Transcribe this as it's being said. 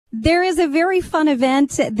There is a very fun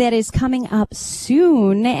event that is coming up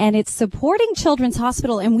soon, and it's supporting Children's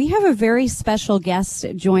Hospital, and we have a very special guest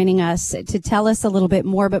joining us to tell us a little bit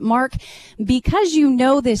more. But Mark, because you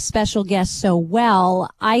know this special guest so well,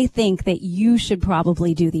 I think that you should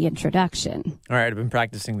probably do the introduction. All right, I've been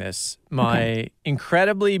practicing this. My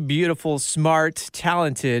incredibly beautiful, smart,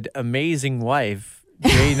 talented, amazing wife,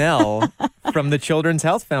 Janelle, from the Children's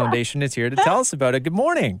Health Foundation, is here to tell us about it. Good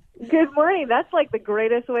morning. Good morning. That's like the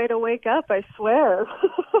greatest way to wake up, I swear.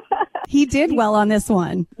 He did well on this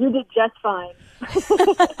one. You did just fine.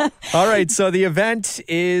 All right, so the event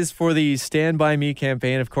is for the Stand By Me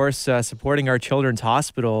campaign, of course, supporting our Children's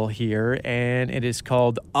Hospital here, and it is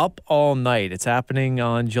called Up All Night. It's happening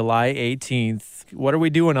on July 18th. What are we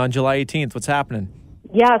doing on July 18th? What's happening?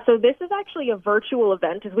 Yeah, so this is actually a virtual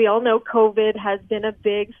event. As we all know, COVID has been a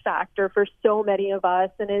big factor for so many of us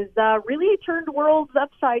and has really turned worlds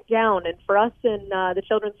upside down. And for us in the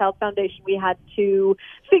Children's Health Foundation, we had to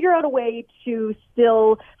figure out a way to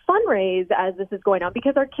still fundraise as this is going on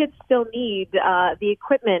because our kids still need the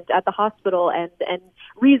equipment at the hospital and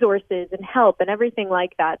resources and help and everything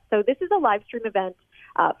like that. So this is a live stream event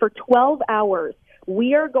for 12 hours.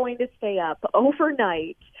 We are going to stay up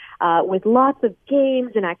overnight with lots of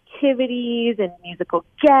games and activities and musical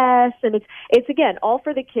guests. And it's again, all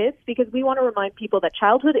for the kids because we want to remind people that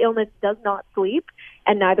childhood illness does not sleep,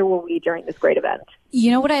 and neither will we during this great event.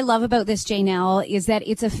 You know what I love about this, Janelle, is that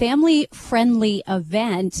it's a family-friendly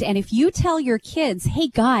event. And if you tell your kids, hey,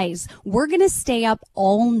 guys, we're going to stay up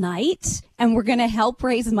all night and we're going to help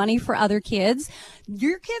raise money for other kids,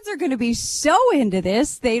 your kids are going to be so into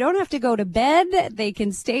this. They don't have to go to bed. They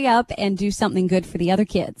can stay up and do something good for the other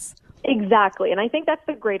kids. Exactly. And I think that's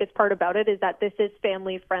the greatest part about it is that this is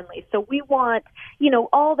family friendly. So we want,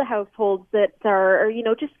 all the households that are,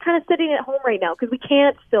 just kind of sitting at home right now because we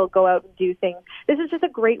can't still go out and do things. This is just a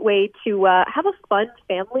great way to have a fun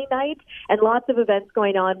family night and lots of events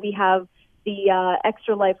going on. We have the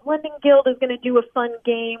Extra Life Lending Guild is going to do a fun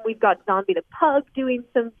game. We've got Zombie the Pug doing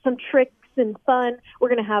some tricks and fun. We're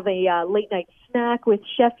going to have a late night snack with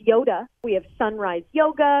Chef Yoda. We have Sunrise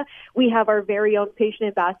Yoga. We have our very own patient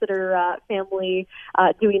ambassador family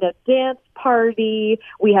doing a dance party.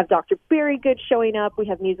 We have Dr. Berrygood showing up. We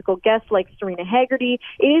have musical guests like Serena Haggerty.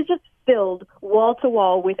 It is just filled wall to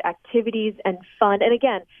wall with activities and fun. And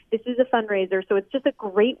again, this is a fundraiser, so it's just a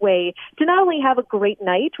great way to not only have a great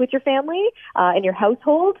night with your family and your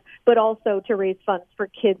household, but also to raise funds for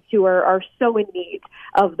kids who are so in need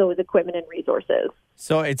of those equipment and resources.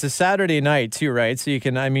 So it's a Saturday night too, right? So you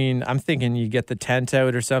can, I'm thinking you get the tent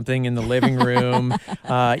out or something in the living room.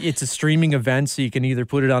 It's a streaming event, so you can either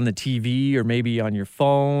put it on the TV or maybe on your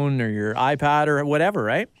phone or your iPad or whatever,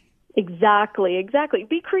 right? Exactly.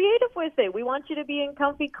 Be creative with it. We want you to be in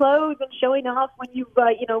comfy clothes and showing off when you,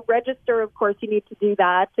 register. Of course, you need to do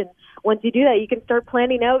that. And once you do that, you can start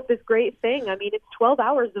planning out this great thing. It's 12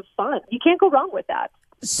 hours of fun. You can't go wrong with that.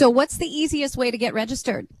 So what's the easiest way to get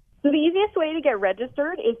registered? So the easiest way to get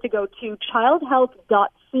registered is to go to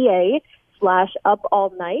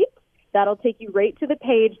childhealth.ca/upallnight. That'll take you right to the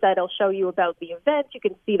page that'll show you about the event. You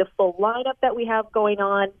can see the full lineup that we have going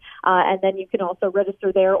on, and then you can also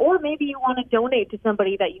register there. Or maybe you want to donate to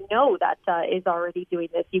somebody that you know that is already doing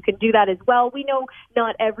this. You can do that as well. We know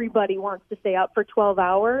not everybody wants to stay up for 12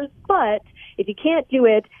 hours, but if you can't do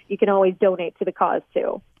it, you can always donate to the cause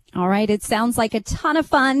too. All right. It sounds like a ton of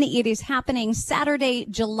fun. It is happening Saturday,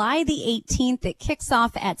 July the 18th. It kicks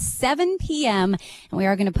off at 7 p.m. And we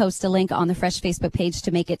are going to post a link on the Fresh Facebook page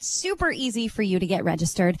to make it super easy for you to get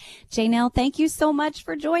registered. Janelle, thank you so much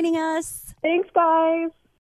for joining us. Thanks, guys.